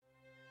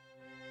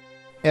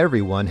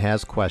Everyone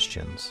has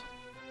questions.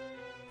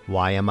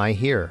 Why am I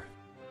here?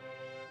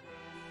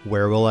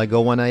 Where will I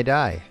go when I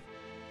die?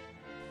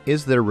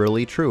 Is there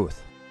really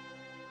truth?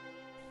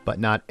 But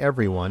not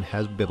everyone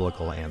has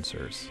biblical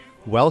answers.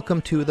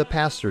 Welcome to The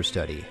Pastor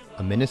Study,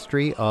 a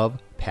ministry of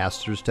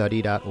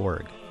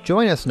pastorstudy.org.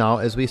 Join us now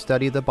as we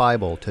study the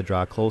Bible to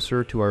draw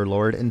closer to our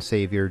Lord and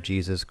Savior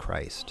Jesus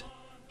Christ.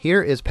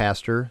 Here is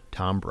Pastor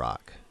Tom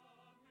Brock.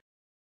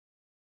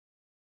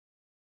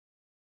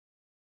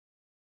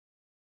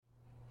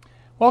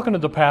 Welcome to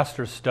the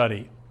Pastor's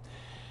Study.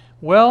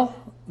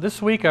 Well,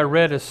 this week I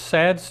read a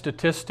sad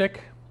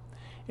statistic.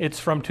 It's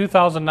from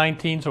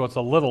 2019, so it's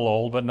a little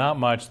old, but not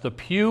much. The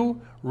Pew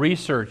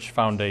Research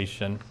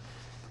Foundation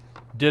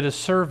did a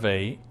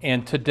survey,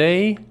 and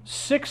today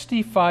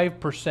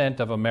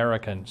 65% of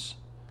Americans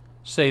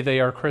say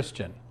they are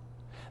Christian.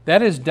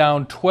 That is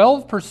down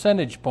 12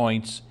 percentage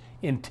points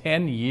in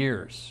 10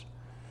 years.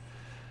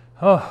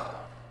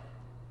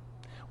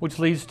 Which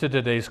leads to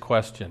today's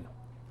question.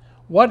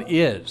 What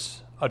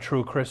is a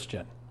true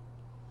Christian?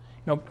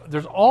 You know,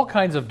 there's all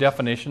kinds of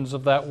definitions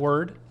of that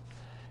word.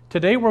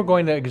 Today we're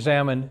going to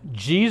examine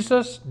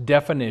Jesus'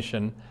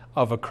 definition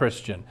of a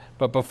Christian.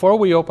 But before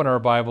we open our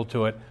Bible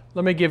to it,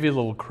 let me give you a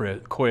little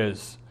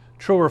quiz.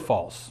 True or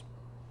false?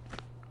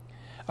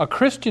 A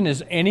Christian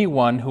is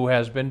anyone who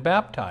has been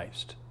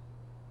baptized.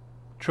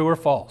 True or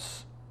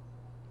false?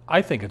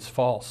 I think it's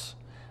false.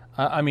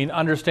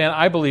 Understand,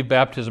 I believe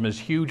baptism is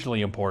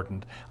hugely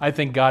important. I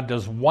think God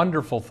does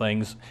wonderful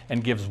things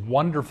and gives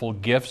wonderful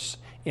gifts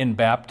in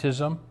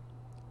baptism.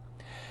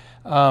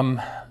 I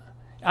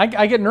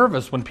get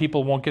nervous when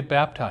people won't get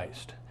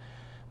baptized.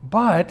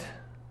 But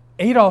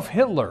Adolf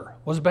Hitler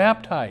was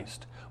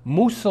baptized.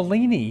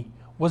 Mussolini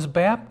was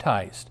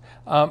baptized.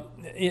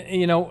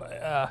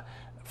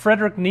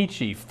 Friedrich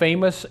Nietzsche,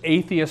 famous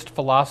atheist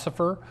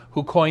philosopher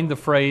who coined the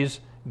phrase,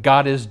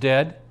 God is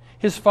dead.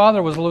 His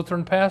father was a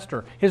Lutheran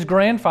pastor. His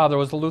grandfather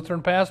was a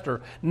Lutheran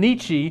pastor.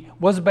 Nietzsche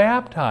was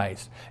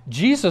baptized.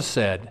 Jesus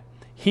said,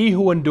 he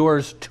who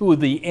endures to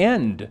the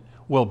end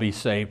will be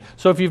saved.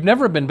 So if you've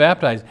never been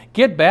baptized,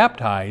 get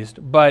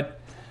baptized,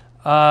 but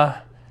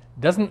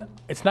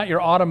it's not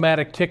your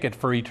automatic ticket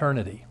for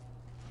eternity.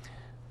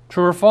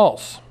 True or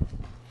false?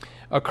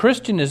 A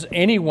Christian is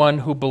anyone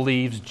who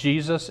believes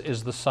Jesus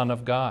is the Son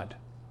of God.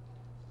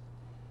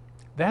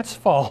 That's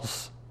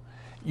false.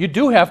 You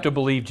do have to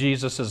believe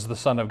Jesus is the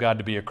Son of God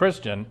to be a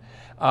Christian,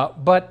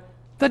 but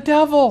the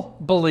devil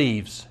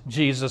believes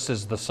Jesus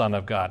is the Son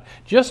of God.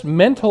 Just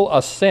mental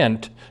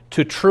assent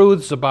to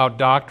truths about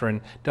doctrine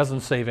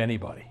doesn't save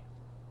anybody.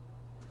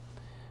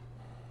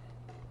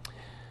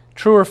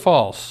 True or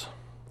false?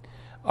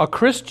 A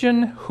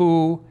Christian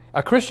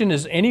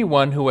is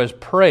anyone who has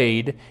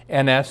prayed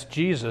and asked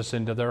Jesus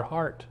into their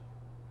heart.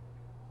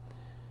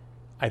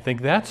 I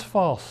think that's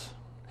false.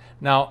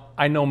 Now,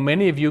 I know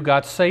many of you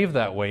got saved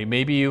that way.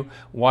 Maybe you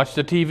watched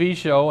a TV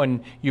show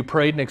and you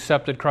prayed and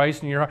accepted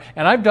Christ in your heart.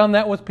 And I've done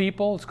that with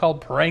people. It's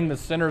called praying the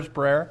sinner's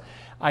prayer.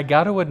 I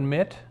got to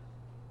admit,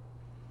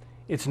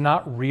 it's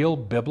not real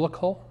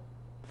biblical.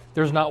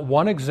 There's not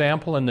one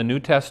example in the New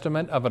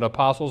Testament of an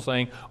apostle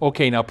saying,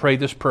 okay, now pray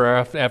this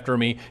prayer after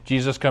me.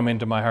 Jesus, come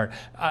into my heart.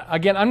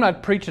 Again, I'm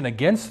not preaching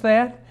against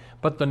that,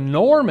 but the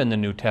norm in the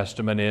New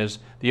Testament is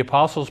the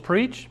apostles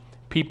preach,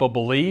 people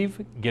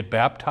believe, get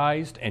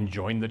baptized, and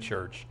join the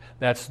church.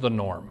 That's the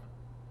norm.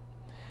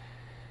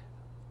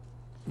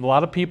 A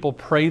lot of people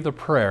pray the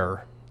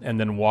prayer and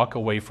then walk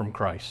away from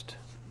Christ.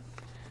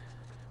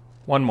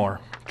 One more.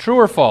 True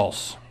or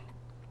false?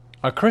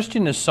 A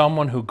Christian is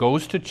someone who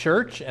goes to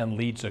church and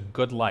leads a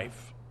good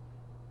life.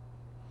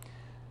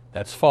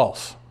 That's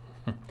false.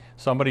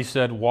 Somebody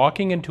said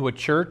walking into a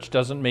church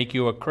doesn't make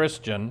you a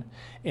Christian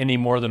any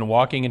more than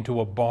walking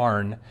into a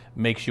barn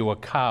makes you a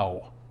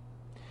cow.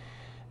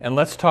 And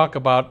let's talk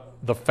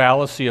about the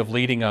fallacy of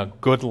leading a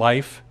good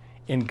life.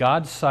 In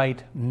God's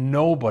sight,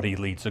 nobody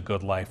leads a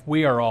good life.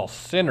 We are all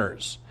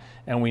sinners,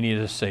 and we need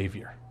a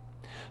Savior.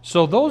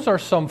 So those are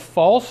some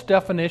false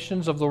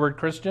definitions of the word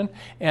Christian,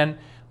 and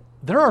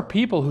there are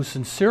people who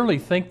sincerely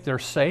think they're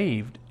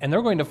saved, and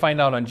they're going to find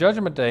out on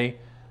Judgment Day,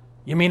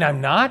 you mean I'm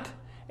not?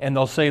 And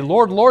they'll say,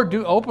 Lord, Lord,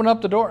 do open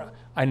up the door.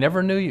 I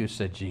never knew you,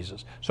 said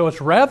Jesus. So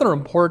it's rather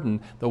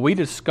important that we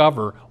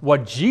discover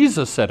what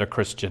Jesus said a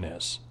Christian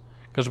is,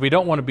 because we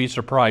don't want to be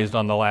surprised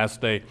on the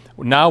last day.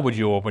 Now would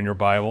you open your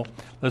Bible?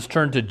 Let's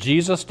turn to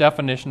Jesus'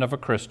 definition of a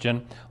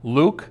Christian,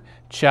 Luke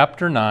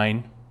chapter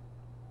 9,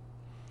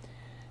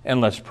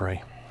 and let's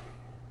pray.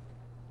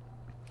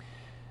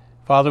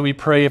 Father, we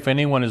pray if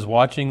anyone is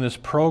watching this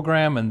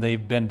program and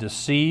they've been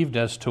deceived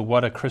as to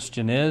what a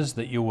Christian is,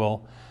 that you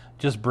will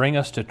just bring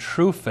us to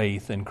true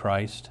faith in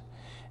Christ.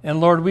 And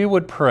Lord, we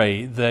would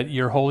pray that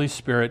your Holy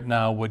Spirit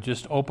now would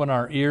just open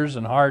our ears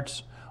and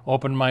hearts,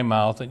 open my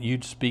mouth, and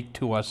you'd speak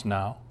to us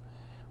now.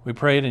 We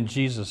pray it in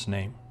Jesus'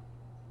 name.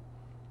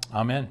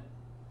 Amen.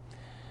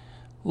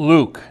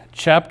 Luke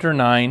chapter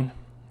 9,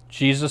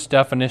 Jesus'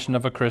 definition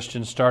of a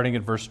Christian, starting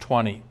at verse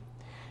 20.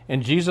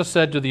 And Jesus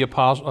said to the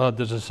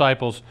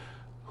disciples,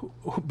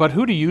 "But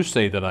who do you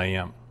say that I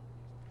am?"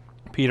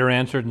 Peter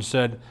answered and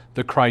said,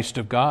 "The Christ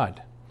of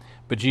God."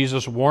 But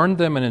Jesus warned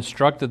them and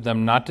instructed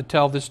them not to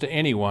tell this to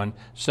anyone,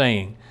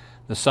 saying,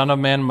 "The Son of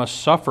Man must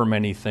suffer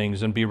many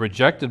things and be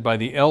rejected by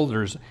the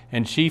elders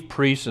and chief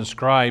priests and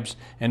scribes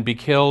and be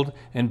killed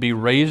and be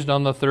raised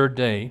on the third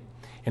day."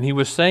 And he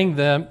was saying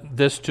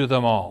this to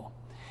them all.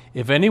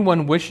 "If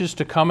anyone wishes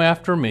to come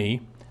after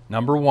me,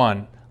 number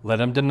 1, let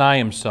him deny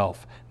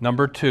himself.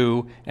 Number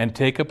 2, and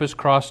take up his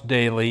cross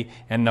daily.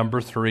 And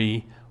number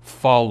 3,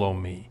 follow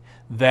me."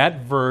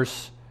 That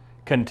verse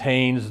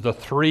contains the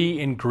 3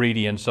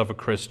 ingredients of a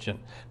Christian.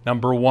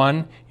 Number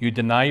 1, you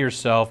deny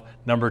yourself.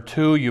 Number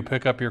 2, you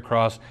pick up your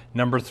cross.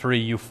 Number 3,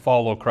 you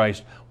follow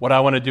Christ. What I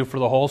want to do for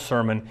the whole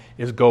sermon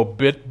is go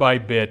bit by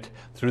bit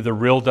through the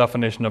real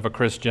definition of a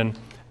Christian.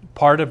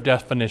 Part of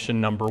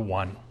definition number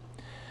 1.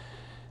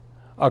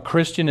 A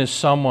Christian is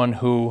someone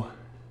who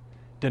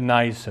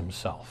denies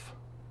himself.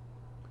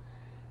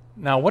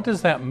 Now, what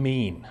does that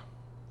mean?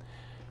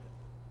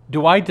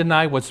 Do I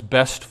deny what's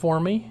best for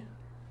me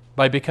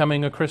by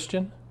becoming a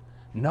Christian?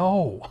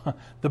 No.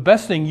 The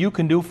best thing you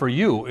can do for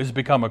you is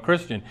become a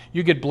Christian.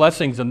 You get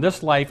blessings in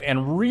this life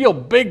and real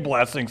big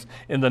blessings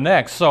in the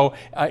next. So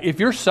if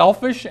you're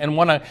selfish and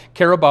want to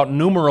care about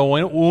numero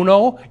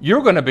uno,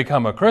 you're going to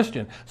become a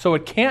Christian. So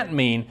it can't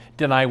mean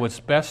deny what's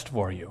best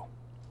for you.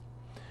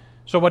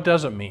 So what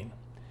does it mean?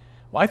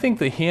 Well, I think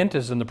the hint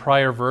is in the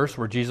prior verse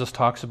where Jesus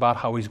talks about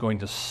how he's going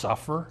to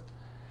suffer.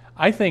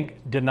 I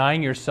think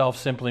denying yourself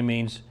simply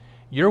means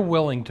you're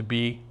willing to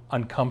be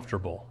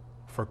uncomfortable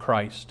for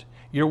Christ.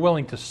 You're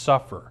willing to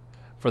suffer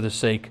for the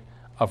sake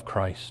of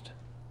Christ.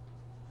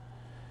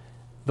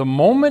 The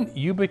moment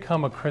you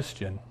become a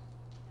Christian,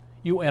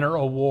 you enter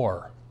a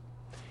war.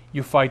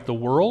 You fight the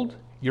world,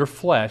 your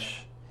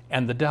flesh,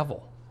 and the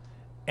devil.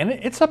 And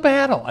it's a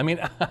battle. I mean,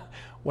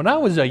 when I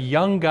was a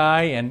young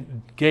guy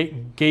and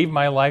gave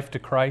my life to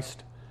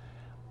Christ,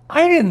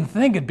 I didn't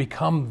think it'd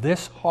become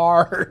this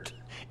hard.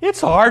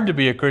 It's hard to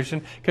be a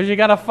Christian because you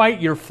got to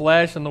fight your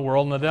flesh and the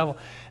world and the devil.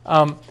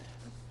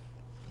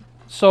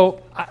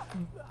 So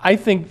I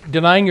think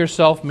denying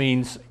yourself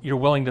means you're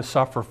willing to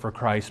suffer for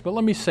Christ. But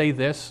let me say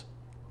this.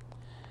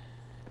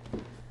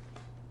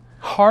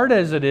 Hard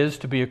as it is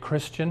to be a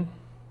Christian,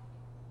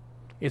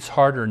 it's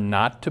harder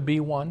not to be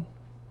one.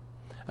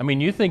 I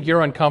mean, you think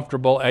you're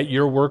uncomfortable at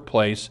your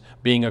workplace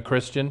being a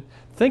Christian?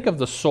 Think of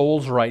the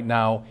souls right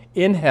now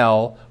in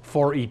hell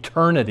for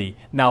eternity.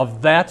 Now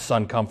that's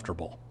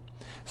uncomfortable.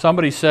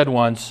 Somebody said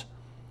once,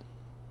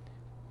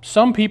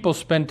 some people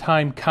spend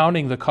time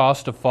counting the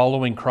cost of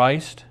following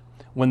Christ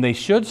when they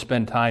should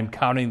spend time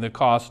counting the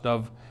cost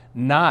of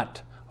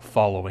not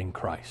following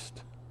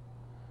Christ.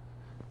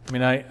 I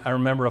mean, I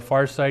remember a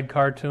Far Side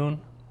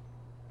cartoon.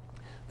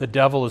 The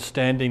devil is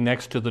standing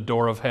next to the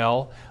door of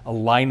hell. A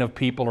line of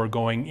people are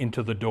going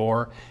into the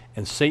door,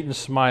 and Satan's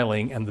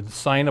smiling, and the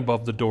sign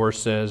above the door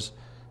says,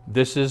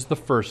 "This is the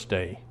first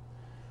day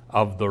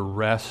of the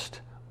rest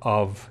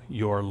of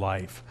your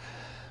life."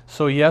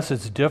 So yes,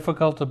 it's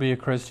difficult to be a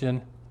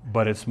Christian,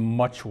 but it's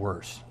much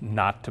worse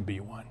not to be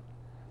one.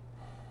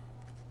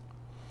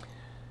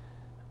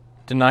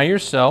 Deny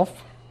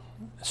yourself.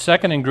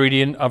 Second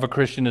ingredient of a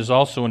Christian is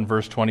also in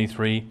verse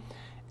 23,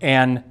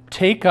 and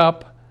take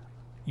up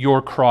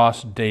your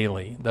cross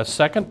daily. The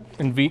second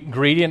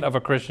ingredient of a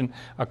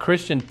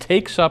Christian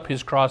takes up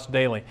his cross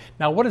daily.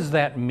 Now, what does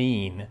that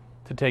mean,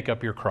 to take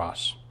up your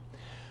cross?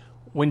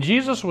 When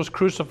Jesus was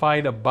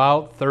crucified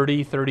about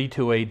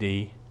 32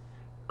 AD,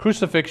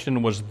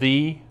 crucifixion was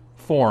the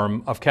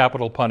form of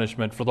capital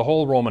punishment for the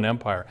whole Roman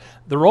Empire.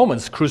 The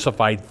Romans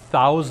crucified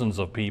thousands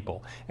of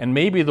people. And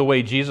maybe the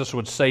way Jesus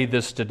would say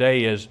this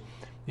today is,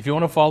 if you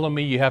want to follow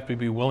me, you have to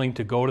be willing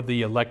to go to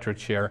the electric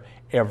chair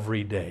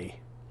every day.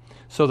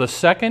 So the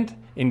second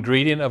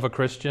ingredient of a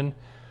Christian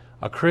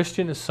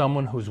is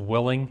someone who's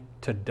willing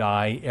to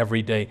die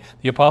every day.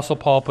 The Apostle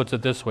Paul puts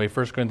it this way,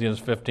 1 Corinthians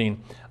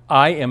 15,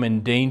 I am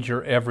in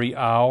danger every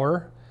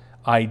hour.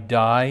 I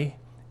die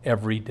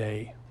every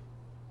day.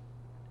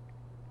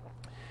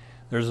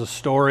 There's a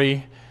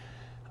story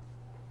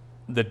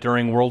that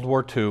during World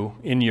War II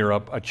in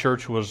Europe, a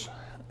church was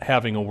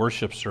having a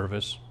worship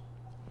service.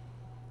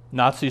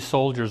 Nazi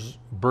soldiers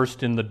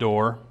burst in the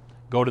door,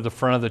 go to the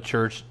front of the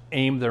church,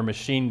 aim their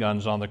machine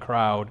guns on the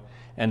crowd,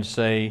 and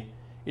say,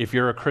 if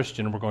you're a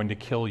Christian, we're going to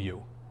kill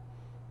you.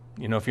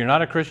 You know, if you're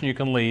not a Christian, you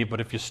can leave,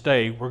 but if you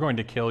stay, we're going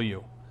to kill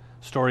you.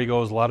 Story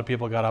goes, a lot of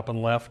people got up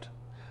and left.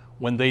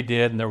 When they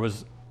did, and there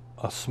was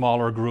a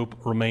smaller group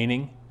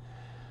remaining,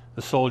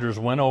 the soldiers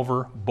went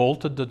over,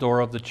 bolted the door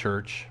of the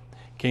church,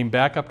 came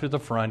back up to the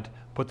front,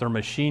 put their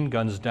machine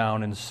guns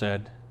down and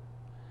said,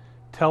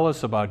 tell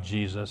us about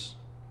Jesus.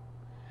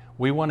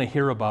 We want to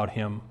hear about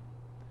him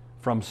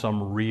from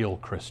some real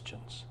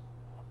Christians.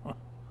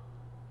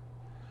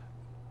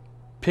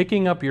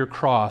 Picking up your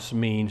cross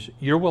means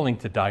you're willing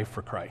to die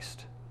for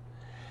Christ.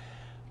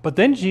 But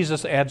then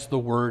Jesus adds the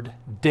word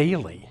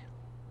daily.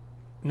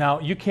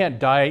 Now, you can't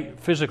die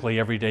physically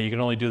every day. You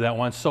can only do that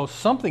once. So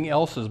something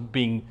else is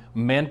being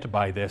meant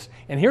by this.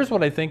 And here's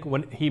what I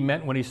think he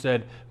meant when he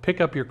said,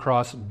 pick up your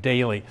cross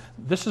daily.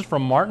 This is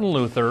from Martin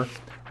Luther,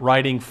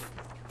 writing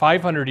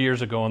 500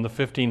 years ago in the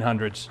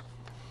 1500s.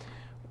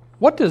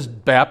 What does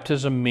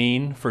baptism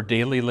mean for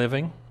daily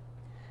living?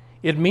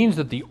 It means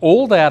that the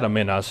old Adam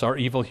in us, our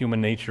evil human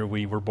nature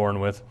we were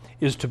born with,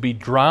 is to be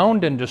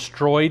drowned and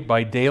destroyed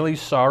by daily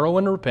sorrow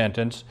and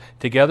repentance,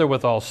 together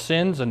with all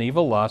sins and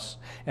evil lusts,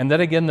 and that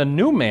again the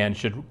new man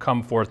should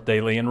come forth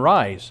daily and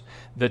rise,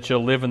 that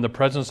shall live in the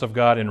presence of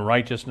God in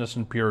righteousness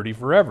and purity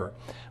forever.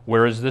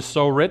 Where is this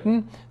so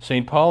written?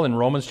 St. Paul in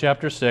Romans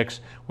chapter 6,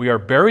 we are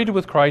buried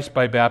with Christ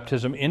by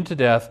baptism into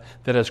death,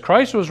 that as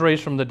Christ was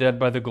raised from the dead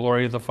by the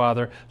glory of the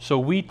Father, so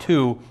we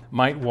too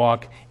might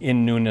walk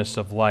in newness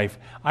of life.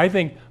 I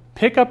think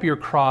pick up your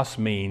cross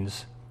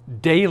means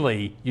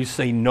daily you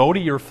say no to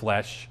your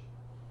flesh,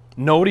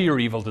 no to your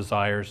evil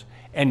desires,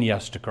 and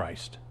yes to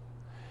Christ.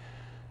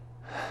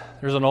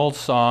 There's an old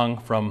song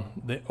from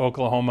the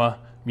Oklahoma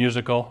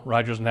musical,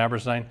 Rodgers and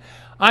Hammerstein.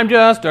 I'm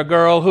just a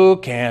girl who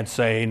can't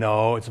say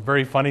no. It's a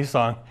very funny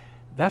song.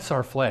 That's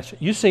our flesh.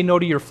 You say no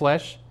to your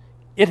flesh,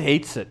 it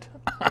hates it.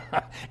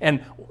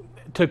 And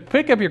to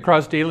pick up your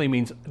cross daily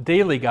means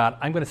daily, God,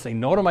 I'm going to say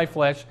no to my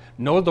flesh,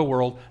 no to the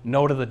world,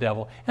 no to the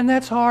devil. And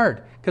that's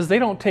hard because they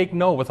don't take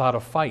no without a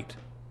fight.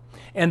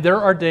 And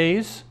there are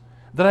days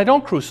that I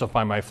don't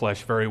crucify my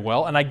flesh very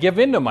well and I give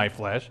in to my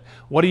flesh.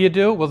 What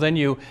do? Well, then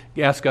you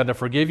ask God to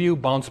forgive you,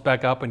 bounce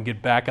back up, and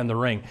get back in the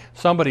ring.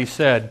 Somebody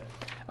said,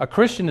 a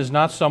Christian is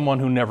not someone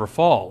who never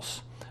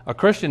falls. A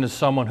Christian is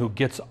someone who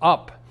gets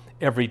up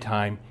every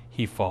time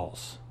he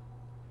falls.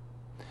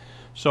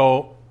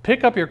 So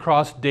pick up your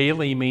cross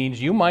daily means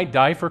you might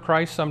die for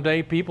Christ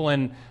someday. People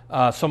in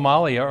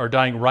Somalia are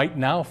dying right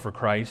now for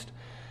Christ.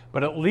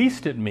 But at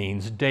least it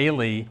means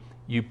daily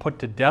you put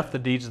to death the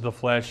deeds of the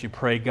flesh. You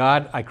pray,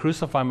 God, I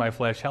crucify my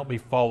flesh. Help me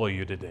follow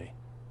you today.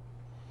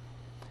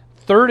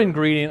 Third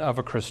ingredient of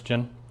a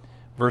Christian,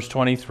 verse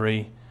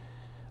 23,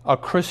 a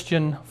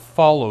Christian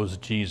follows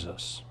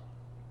Jesus.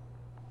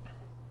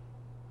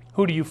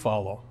 Who do you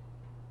follow?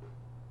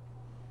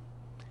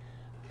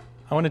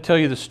 I want to tell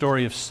you the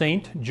story of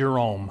Saint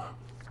Jerome.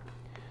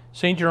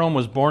 Saint Jerome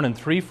was born in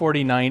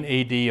 349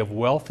 AD of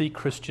wealthy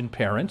Christian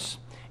parents.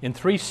 In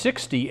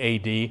 360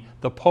 AD,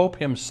 the Pope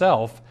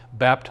himself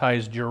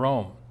baptized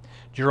Jerome.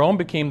 Jerome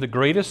became the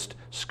greatest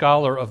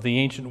scholar of the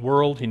ancient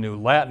world. He knew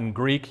Latin,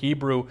 Greek,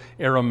 Hebrew,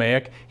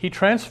 Aramaic. He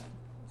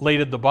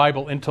translated the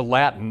Bible into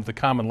Latin, the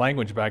common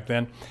language back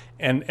then,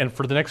 and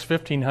for the next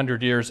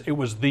 1,500 years, it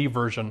was the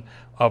version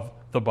of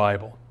the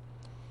Bible.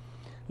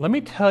 Let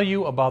me tell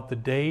you about the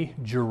day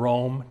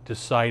Jerome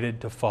decided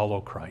to follow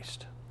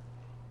Christ.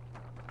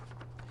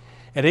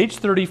 At age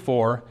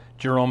 34,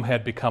 Jerome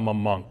had become a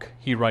monk.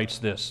 He writes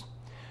this,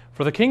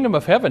 "For the kingdom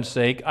of heaven's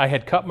sake, I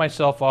had cut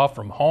myself off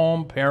from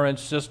home,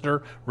 parents,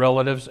 sister,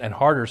 relatives, and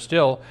harder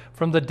still,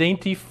 from the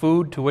dainty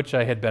food to which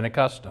I had been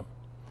accustomed.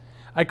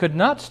 I could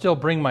not still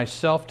bring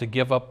myself to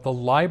give up the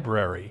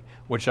library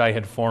which I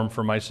had formed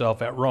for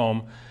myself at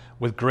Rome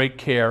with great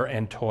care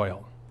and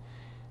toil."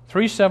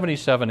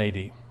 377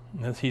 AD.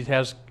 He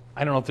has,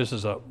 I don't know if this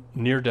is a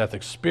near-death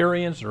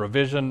experience or a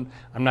vision,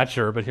 I'm not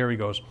sure, but here he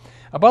goes.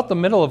 "About the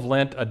middle of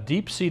Lent, a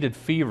deep-seated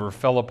fever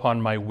fell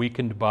upon my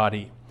weakened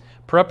body.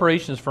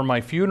 Preparations for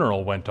my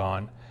funeral went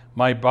on.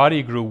 My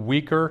body grew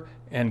weaker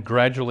and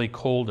gradually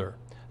colder.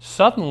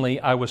 Suddenly,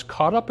 I was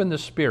caught up in the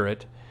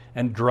Spirit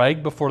and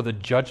dragged before the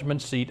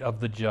judgment seat of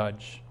the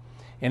judge.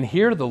 And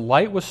here the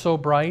light was so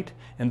bright,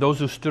 and those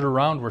who stood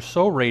around were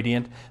so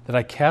radiant, that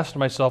I cast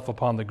myself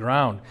upon the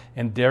ground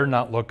and dared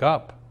not look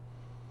up.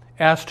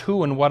 Asked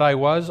who and what I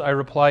was, I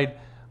replied,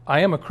 'I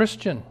am a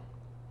Christian.'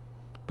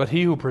 But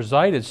he who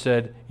presided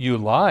said, 'You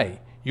lie.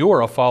 You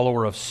are a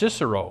follower of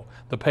Cicero,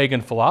 the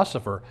pagan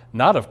philosopher,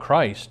 not of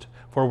Christ.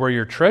 For where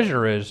your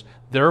treasure is,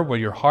 there will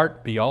your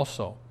heart be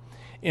also.'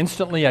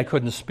 Instantly I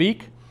couldn't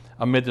speak.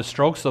 Amid the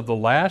strokes of the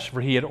lash,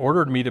 for he had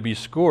ordered me to be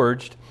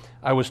scourged,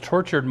 I was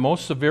tortured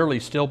most severely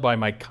still by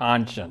my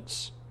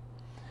conscience.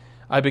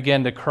 I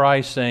began to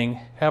cry, saying,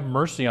 'Have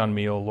mercy on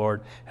me, O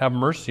Lord, have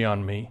mercy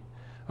on me.'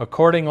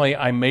 Accordingly,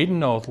 I made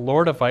an oath,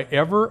 'Lord, if I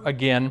ever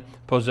again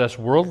possess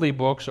worldly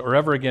books or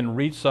ever again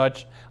read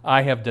such,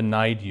 I have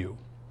denied you.'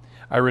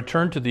 I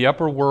returned to the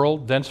upper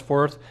world.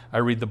 Thenceforth, I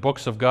read the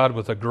books of God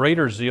with a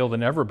greater zeal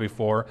than ever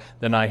before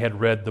than I had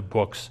read the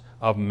books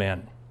of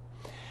men."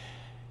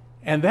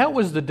 And that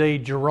was the day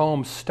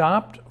Jerome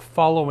stopped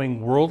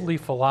following worldly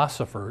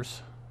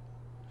philosophers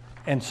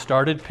and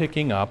started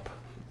picking up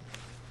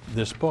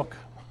this book.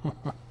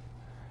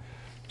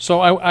 So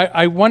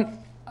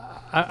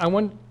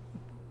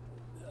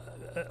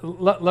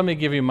let me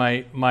give you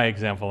my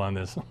example on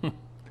this.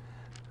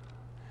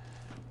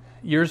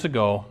 Years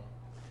ago,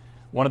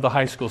 one of the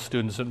high school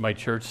students at my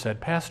church said,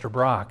 "Pastor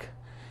Brock,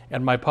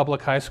 at my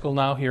public high school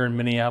now here in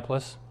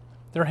Minneapolis,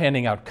 they're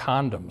handing out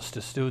condoms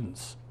to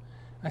students."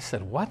 I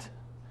said, "What?"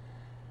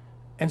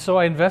 And so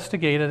I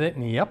investigated it,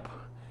 and yep.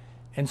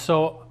 And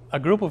so a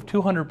group of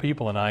 200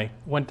 people and I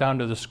went down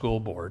to the school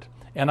board,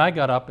 and I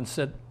got up and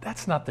said,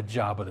 "That's not the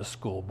job of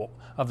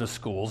the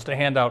schools to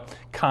hand out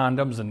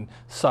condoms and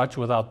such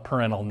without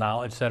parental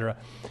knowledge, etc."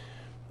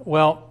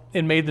 Well,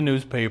 it made the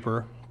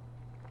newspaper,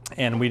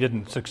 and we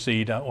didn't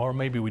succeed, or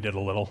maybe we did a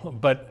little.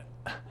 But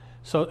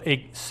so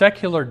a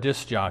secular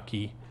disc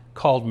jockey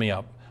called me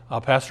up.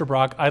 Pastor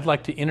Brock, I'd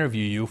like to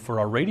interview you for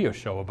our radio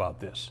show about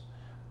this.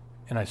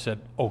 And I said,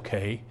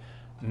 okay,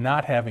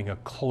 not having a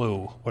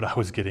clue what I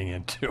was getting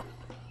into.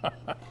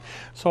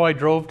 So I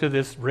drove to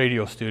this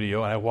radio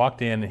studio, and I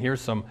walked in, and here's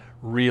some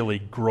really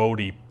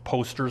grody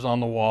posters on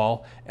the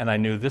wall, and I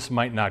knew this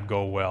might not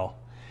go well.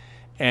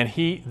 And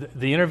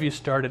the interview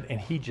started, and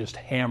he just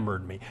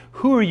hammered me.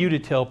 Who are you to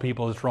tell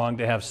people it's wrong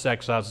to have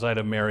sex outside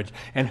of marriage?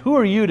 And who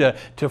are you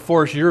to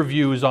force your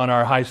views on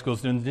our high school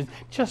students? It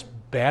just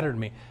battered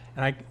me.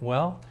 And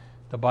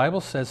the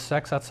Bible says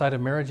sex outside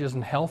of marriage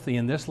isn't healthy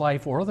in this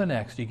life or the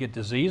next. You get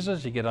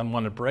diseases, you get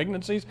unwanted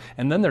pregnancies,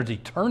 and then there's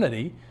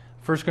eternity.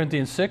 1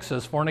 Corinthians 6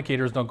 says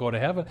fornicators don't go to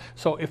heaven.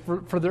 So if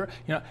for their,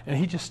 and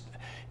he just,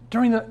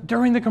 during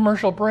the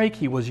commercial break,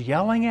 he was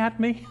yelling at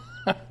me.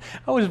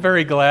 I was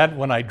very glad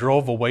when I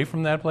drove away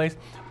from that place.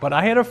 But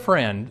I had a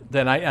friend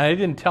that I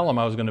didn't tell him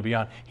I was going to be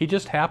on. He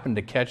just happened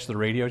to catch the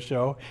radio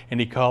show, and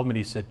he called me and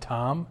he said,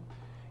 Tom,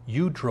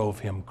 you drove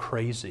him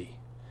crazy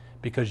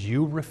because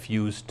you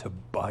refused to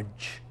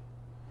budge.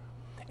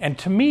 And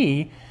to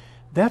me,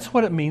 that's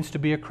what it means to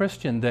be a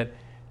Christian, that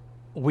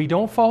we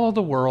don't follow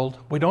the world,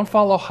 we don't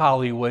follow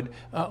Hollywood,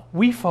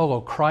 we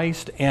follow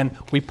Christ, and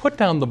we put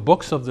down the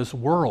books of this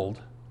world,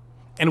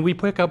 and we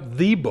pick up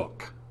the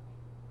book.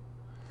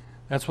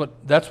 That's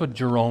what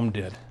Jerome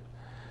did.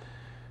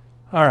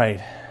 All right.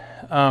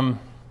 Let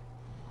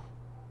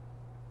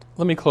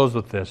me close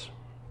with this.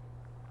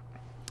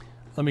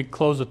 Let me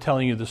close with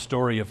telling you the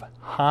story of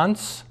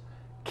Hans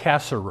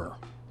Kasserer,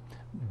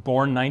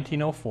 born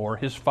 1904.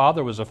 His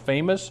father was a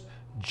famous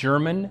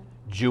German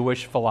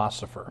Jewish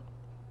philosopher.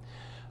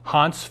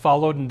 Hans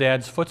followed in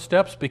Dad's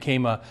footsteps,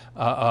 became an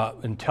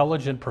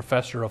intelligent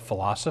professor of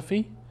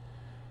philosophy,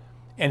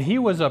 and he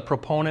was a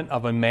proponent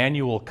of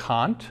Immanuel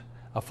Kant,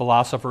 a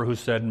philosopher who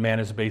said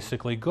man is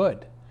basically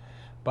good.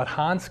 But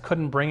Hans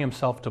couldn't bring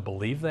himself to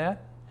believe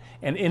that.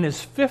 And in his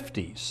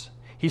 50s,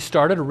 he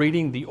started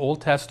reading the Old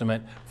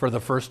Testament for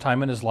the first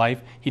time in his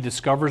life. He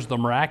discovers the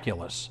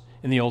miraculous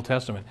in the Old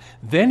Testament.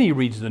 Then he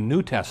reads the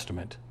New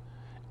Testament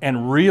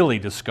and really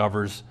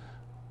discovers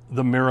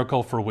the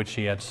miracle for which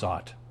he had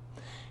sought.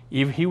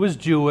 He was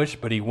Jewish,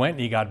 but he went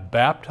and he got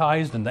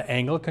baptized in the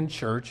Anglican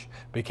Church,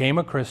 became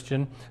a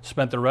Christian,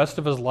 spent the rest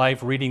of his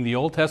life reading the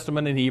Old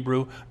Testament in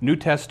Hebrew, New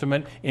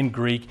Testament in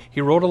Greek. He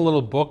wrote a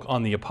little book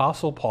on the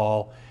Apostle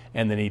Paul,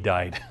 and then he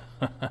died.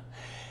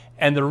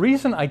 And the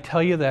reason I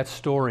tell you that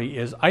story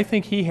is I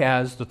think he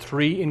has the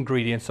three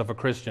ingredients of a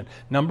Christian.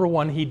 Number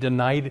one, he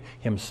denied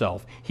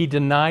himself. He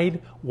denied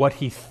what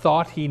he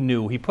thought he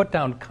knew. He put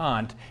down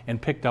Kant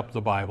and picked up the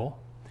Bible.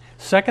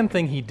 Second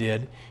thing he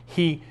did,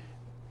 he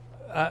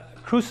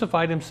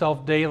crucified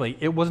himself daily.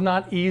 It was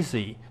not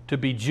easy to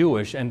be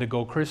Jewish and to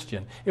go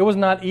Christian. It was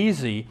not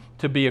easy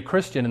to be a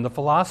Christian in the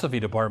philosophy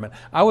department.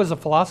 I was a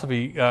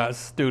philosophy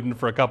student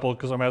for a couple of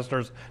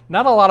semesters.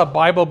 Not a lot of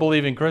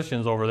Bible-believing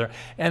Christians over there.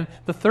 And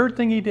the third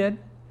thing he did,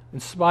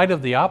 in spite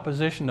of the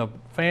opposition of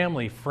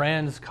family,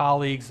 friends,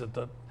 colleagues,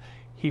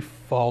 he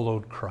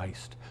followed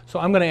Christ.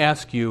 So I'm going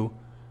to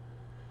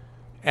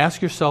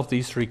ask yourself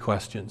these three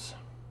questions.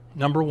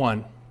 Number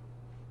one,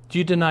 do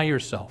you deny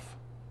yourself?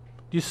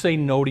 Do you say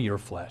no to your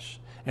flesh?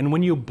 And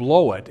when you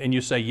blow it and you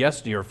say yes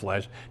to your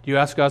flesh, do you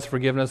ask God's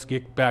forgiveness,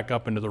 get back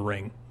up into the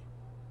ring?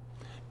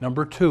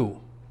 Number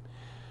two,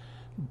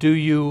 do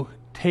you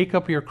take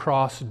up your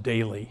cross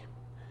daily?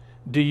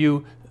 Do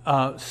you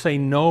say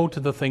no to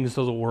the things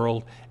of the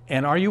world?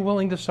 And are you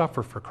willing to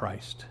suffer for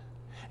Christ?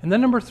 And then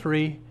number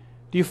three,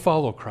 do you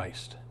follow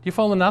Christ? Do you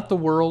follow not the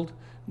world,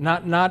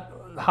 not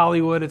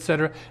Hollywood,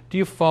 etc.? Do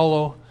you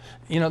follow,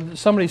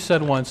 somebody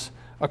said once,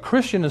 a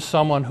Christian is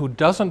someone who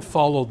doesn't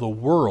follow the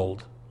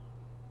world,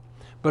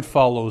 but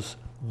follows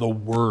the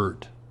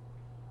Word.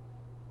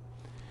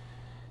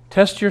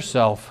 Test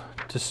yourself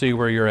to see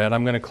where you're at.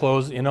 I'm going to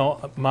close.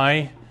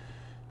 My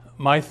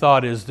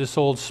thought is this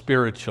old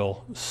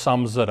spiritual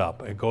sums it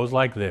up. It goes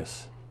like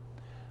this.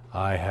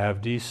 I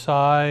have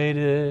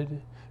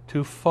decided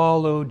to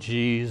follow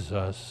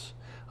Jesus.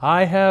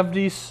 I have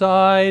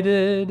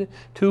decided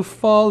to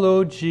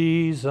follow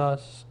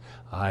Jesus.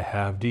 I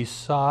have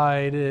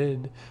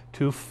decided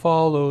to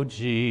follow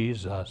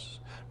Jesus.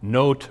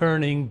 No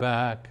turning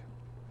back,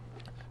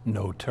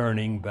 no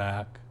turning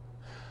back.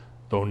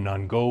 Though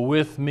none go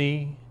with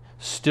me,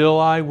 still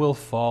I will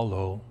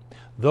follow.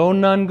 Though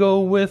none go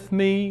with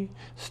me,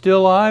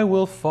 still I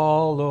will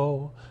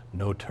follow.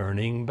 No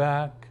turning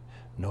back,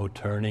 no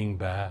turning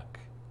back.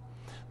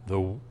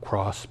 The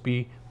cross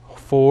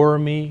before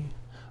me,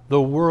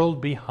 the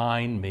world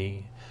behind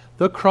me.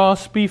 The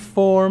cross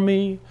before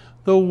me,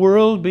 the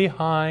world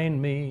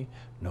behind me.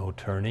 No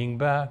turning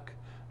back,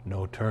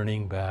 no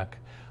turning back.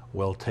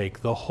 We'll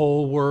take the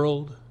whole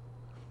world,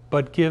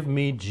 but give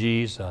me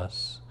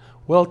Jesus.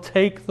 We'll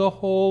take the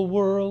whole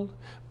world,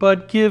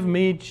 but give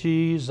me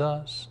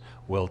Jesus.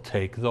 We'll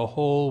take the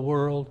whole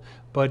world,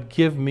 but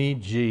give me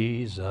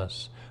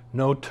Jesus.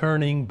 No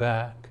turning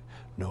back,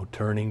 no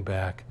turning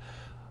back.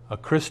 A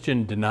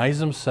Christian denies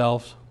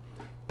himself,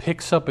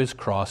 picks up his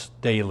cross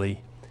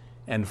daily,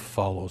 and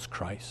follows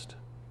Christ.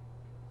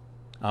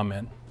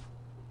 Amen.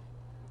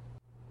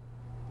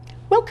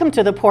 Welcome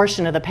to the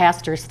portion of the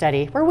Pastor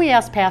Study where we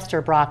ask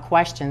Pastor Brock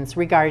questions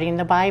regarding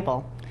the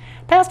Bible.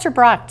 Pastor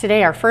Brock,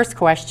 today our first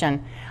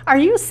question, are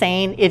you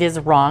saying it is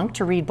wrong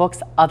to read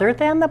books other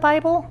than the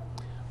Bible?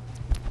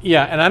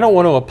 Yeah, and I don't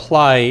want to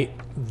apply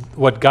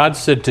what God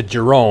said to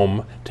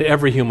Jerome to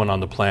every human on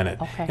the planet.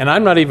 Okay. And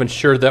I'm not even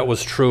sure that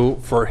was true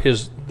for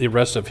the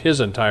rest of his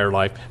entire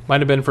life.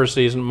 Might have been for a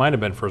season, might have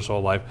been for his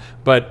whole life.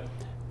 But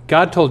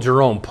God told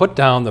Jerome, put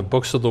down the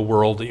books of the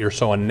world that you're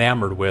so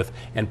enamored with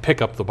and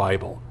pick up the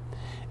Bible.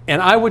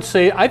 And I would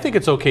say, I think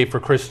it's okay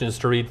for Christians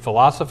to read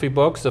philosophy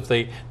books if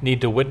they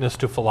need to witness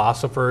to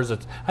philosophers.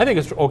 I think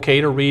it's okay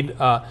to read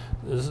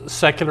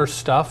secular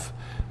stuff,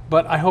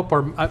 but I hope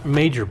our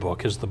major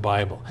book is the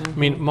Bible. I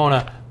mean,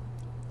 Mona,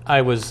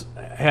 I was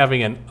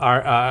having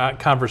a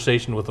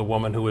conversation with a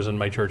woman who was in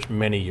my church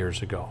many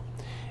years ago,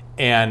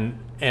 and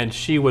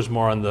she was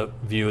more on the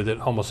view that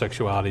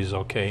homosexuality is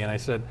okay. And I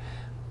said,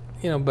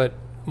 but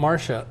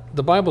Marcia,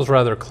 the Bible's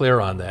rather clear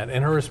on that.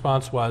 And her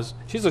response was,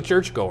 she's a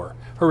churchgoer.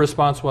 Her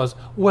response was,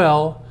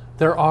 well,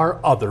 there are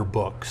other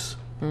books.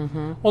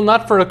 Mm-hmm. Well,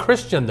 not for a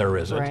Christian there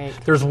isn't. Right.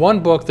 There's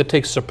one book that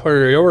takes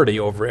superiority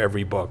over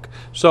every book.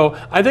 So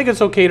I think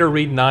it's okay to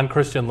read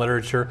non-Christian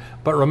literature,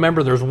 but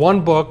remember there's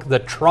one book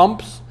that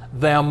trumps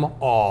them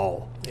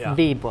all. Yeah.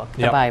 The book,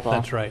 the Yep, Bible.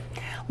 That's right.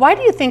 Why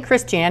do you think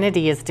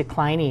Christianity is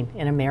declining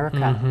in America?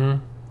 Mm-hmm.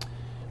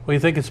 Well, you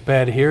think it's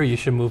bad here, you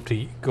should move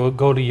to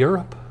go to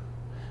Europe.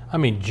 I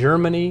mean,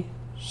 Germany,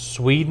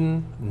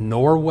 Sweden,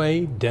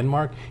 Norway,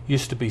 Denmark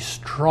used to be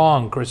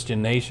strong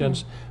Christian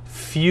nations.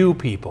 Few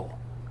people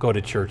go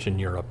to church in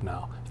Europe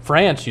now.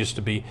 France used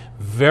to be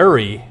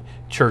very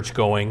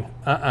church-going.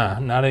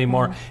 Not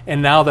anymore.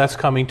 And now that's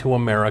coming to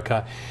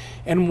America.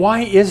 And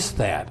why is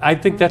that? I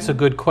think that's a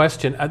good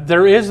question.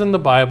 There is in the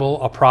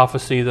Bible a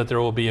prophecy that there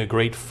will be a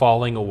great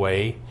falling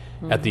away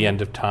at the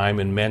end of time,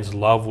 and men's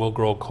love will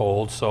grow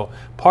cold. So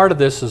part of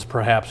this is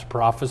perhaps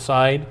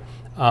prophesied.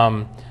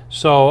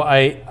 So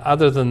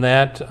other than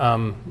that,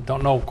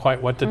 don't know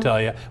quite what to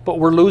tell you. But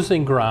we're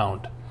losing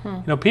ground.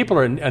 People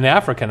in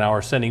Africa now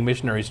are sending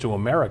missionaries to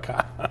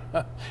America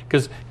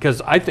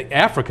because I think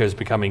Africa is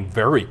becoming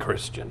very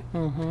Christian.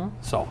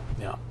 So,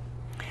 yeah.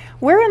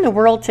 Where in the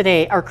world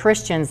today are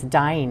Christians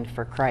dying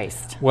for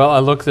Christ? Well, I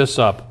looked this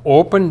up.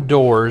 Open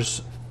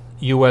Doors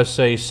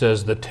USA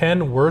says the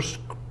 10 worst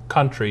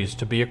countries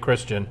to be a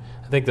Christian.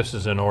 I think this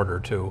is in order,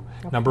 too.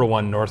 Okay. Number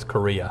 1, North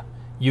Korea.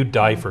 You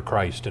die for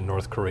Christ in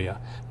North Korea.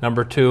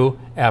 Number 2,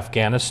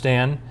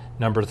 Afghanistan.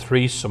 Number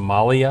 3,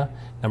 Somalia.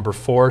 Number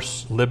 4,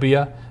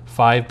 Libya.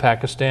 5,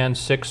 Pakistan.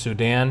 6,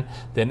 Sudan.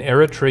 Then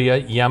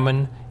Eritrea,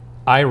 Yemen,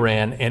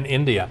 Iran, and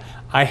India.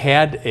 I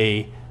had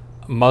a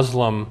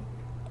Muslim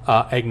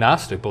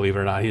agnostic, believe it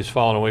or not. He's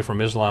fallen away from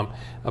Islam,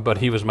 but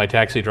he was my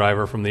taxi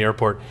driver from the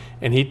airport.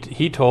 And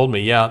he told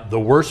me, the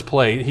worst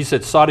place, he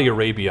said Saudi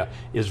Arabia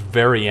is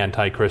very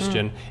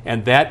anti-Christian,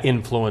 and that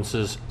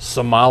influences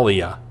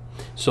Somalia.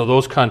 So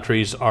those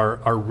countries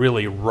are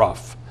really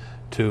rough.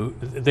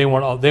 They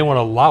won't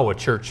allow a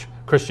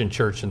Christian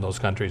church in those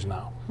countries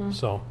now.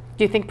 So.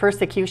 Do you think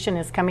persecution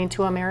is coming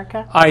to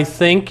America? I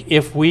think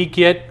if we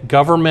get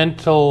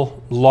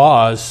governmental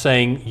laws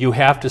saying you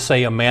have to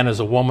say a man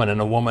is a woman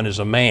and a woman is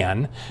a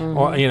man,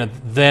 or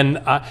then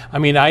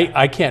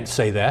I can't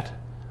say that.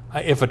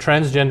 If a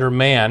transgender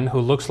man who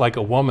looks like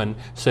a woman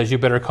says you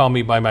better call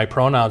me by my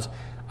pronouns,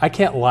 I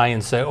can't lie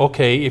and say,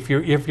 okay, if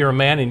you're a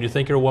man and you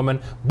think you're a woman,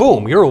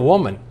 boom, you're a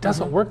woman. It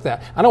doesn't work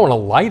that. I don't want to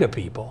lie to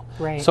people.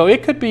 Right. So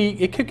it could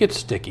get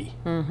sticky.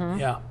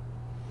 Yeah.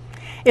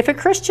 If a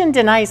Christian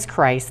denies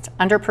Christ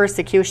under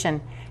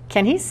persecution,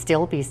 can he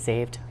still be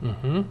saved?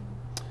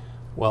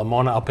 Well,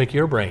 Mona, I'll pick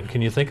your brain.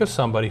 Can you think of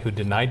somebody who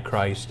denied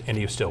Christ and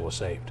he still was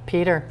saved?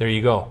 Peter. There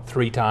you go,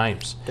 3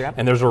 times. Yep.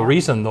 And there's a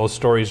reason those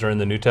stories are in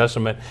the New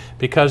Testament,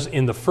 because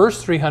in the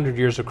first 300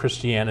 years of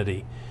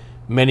Christianity,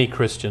 many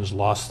Christians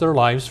lost their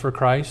lives for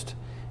Christ,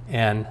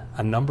 and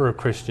a number of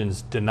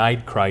Christians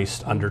denied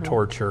Christ under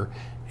torture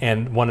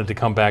and wanted to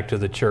come back to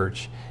the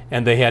church.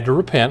 And they had to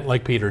repent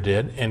like Peter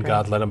did, and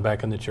God let them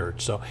back in the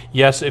church. So,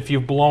 yes, if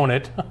you've blown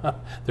it,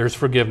 there's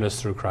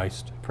forgiveness through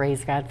Christ.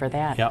 Praise God for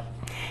that. Yeah.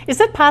 Is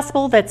it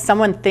possible that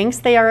someone thinks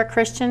they are a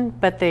Christian,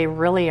 but they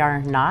really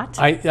are not?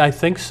 I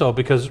think so,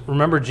 because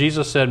remember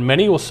Jesus said,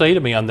 many will say to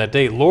me on that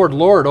day, Lord,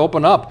 Lord,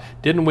 open up.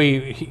 Didn't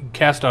we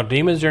cast out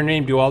demons in your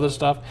name, do all this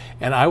stuff?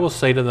 And I will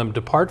say to them,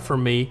 depart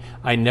from me,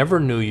 I never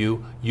knew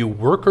you, you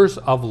workers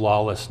of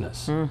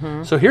lawlessness.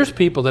 So here's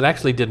people that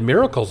actually did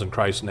miracles in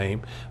Christ's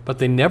name, but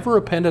they never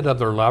repented of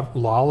their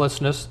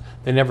lawlessness.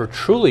 They never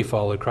truly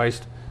followed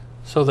Christ,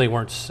 so they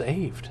weren't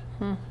saved.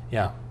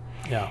 Yeah.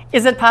 Yeah.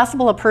 Is it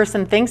possible a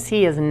person thinks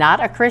he is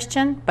not a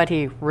Christian, but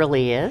he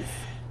really is?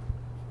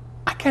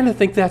 I kind of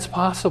think that's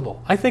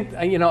possible. I think,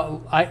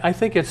 I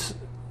think it's,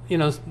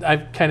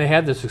 I've kind of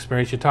had this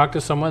experience. You talk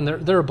to someone,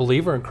 they're a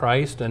believer in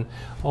Christ, and,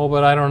 oh,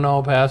 but I don't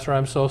know, Pastor,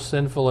 I'm so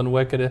sinful and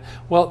wicked.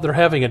 Well, they're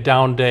having a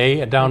down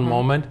day, a down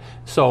moment,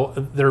 so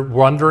they're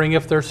wondering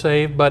if they're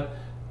saved, but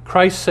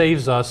Christ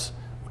saves us,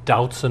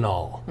 doubts and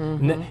all.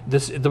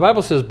 The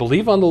Bible says,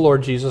 believe on the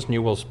Lord Jesus and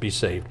you will be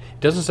saved.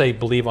 It doesn't say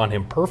believe on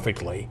him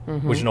perfectly,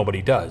 which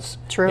nobody does,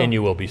 and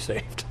you will be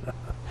saved.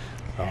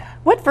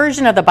 What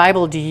version of the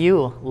Bible do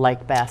you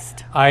like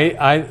best?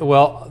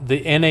 Well,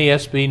 the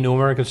NASB, New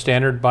American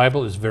Standard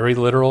Bible, is very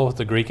literal with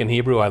the Greek and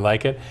Hebrew. I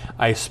like it.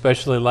 I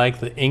especially like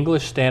the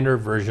English Standard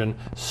Version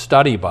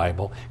Study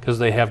Bible because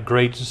they have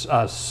great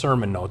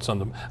sermon notes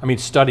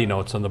study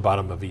notes on the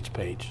bottom of each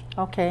page.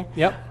 Okay.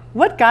 Yep.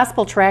 What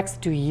gospel tracts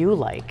do you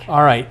like?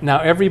 All right. Now,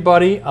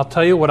 everybody, I'll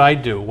tell you what I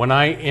do. When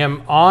I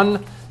am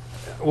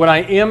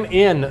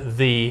in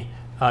the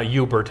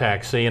Uber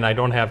taxi and I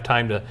don't have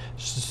time to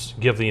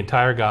give the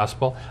entire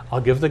gospel,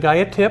 I'll give the guy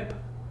a tip,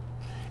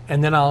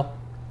 and then I'll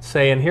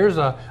say, and here's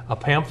a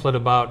pamphlet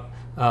about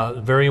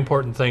very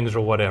important things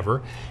or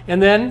whatever.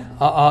 And then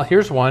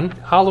here's one,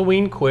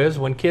 Halloween quiz.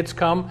 When kids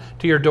come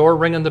to your door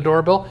ringing the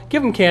doorbell,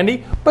 give them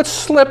candy, but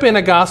slip in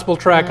a gospel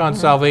tract on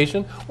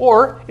salvation.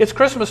 Or it's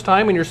Christmas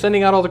time and you're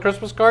sending out all the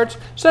Christmas cards,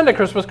 send a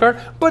Christmas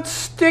card, but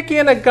stick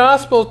in a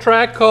gospel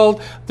tract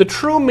called The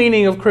True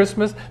Meaning of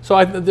Christmas.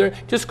 So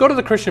just go to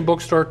the Christian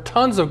bookstore,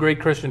 tons of great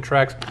Christian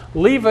tracts,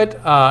 leave it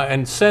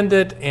and send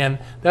it. And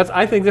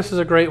I think this is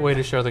a great way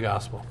to share the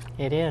gospel.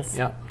 It is.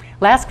 Yeah.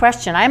 Last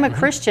question. I'm a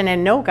Christian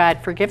and know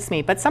God forgives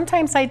me, but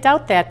sometimes I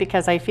doubt that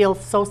because I feel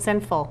so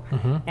sinful.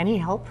 Any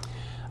help?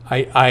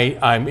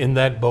 I'm in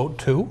that boat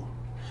too,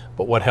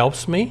 but what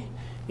helps me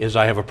is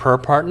I have a prayer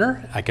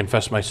partner. I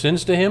confess my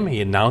sins to him.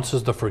 He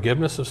announces the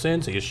forgiveness of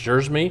sins. He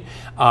assures me.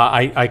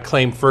 I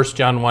claim 1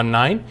 John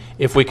 1:9.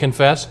 If we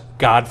confess,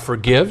 God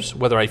forgives,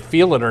 whether I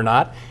feel it or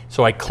not.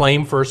 So I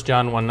claim 1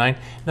 John 1:9.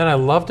 Then I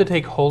love to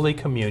take Holy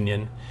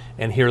Communion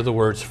and hear the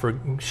words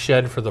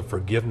shed for the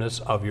forgiveness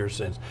of your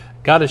sins.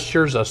 God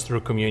assures us through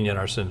communion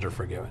our sins are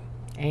forgiven.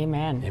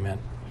 Amen. Amen.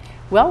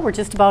 Well, we're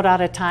just about out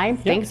of time.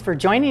 Thanks for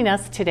joining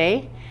us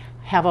today.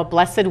 Have a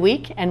blessed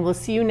week, and we'll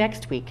see you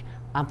next week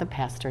on the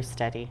Pastor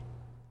Study.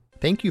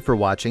 Thank you for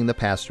watching the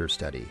Pastor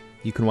Study.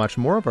 You can watch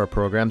more of our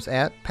programs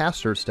at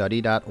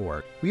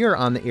pastorstudy.org. We are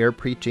on the air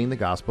preaching the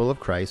gospel of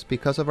Christ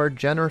because of our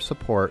generous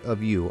support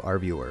of you, our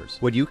viewers.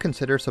 Would you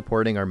consider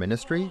supporting our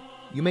ministry?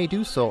 You may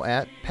do so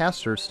at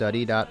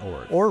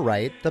pastorstudy.org or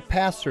write The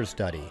Pastor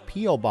Study,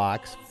 P.O.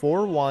 Box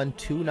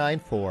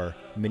 41294,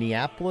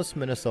 Minneapolis,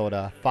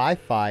 Minnesota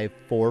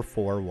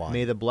 55441.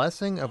 May the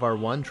blessing of our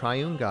one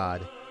triune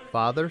God,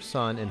 Father,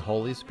 Son, and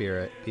Holy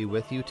Spirit be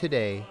with you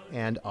today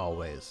and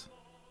always.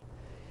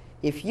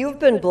 If you've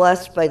been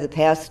blessed by the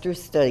Pastor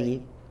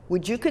Study,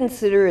 would you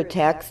consider a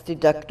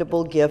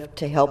tax-deductible gift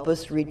to help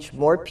us reach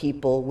more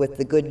people with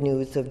the good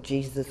news of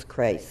Jesus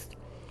Christ?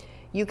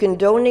 You can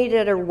donate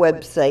at our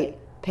website,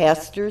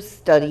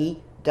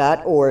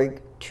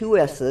 pastorstudy.org, 2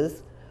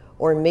 S's,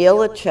 or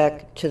mail a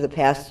check to the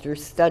Pastor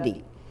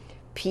Study,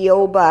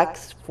 P.O.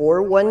 Box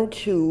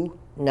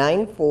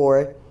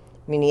 41294,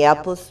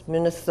 Minneapolis,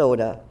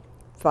 Minnesota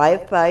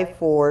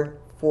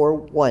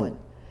 55441.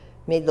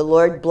 May the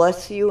Lord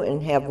bless you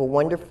and have a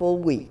wonderful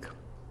week.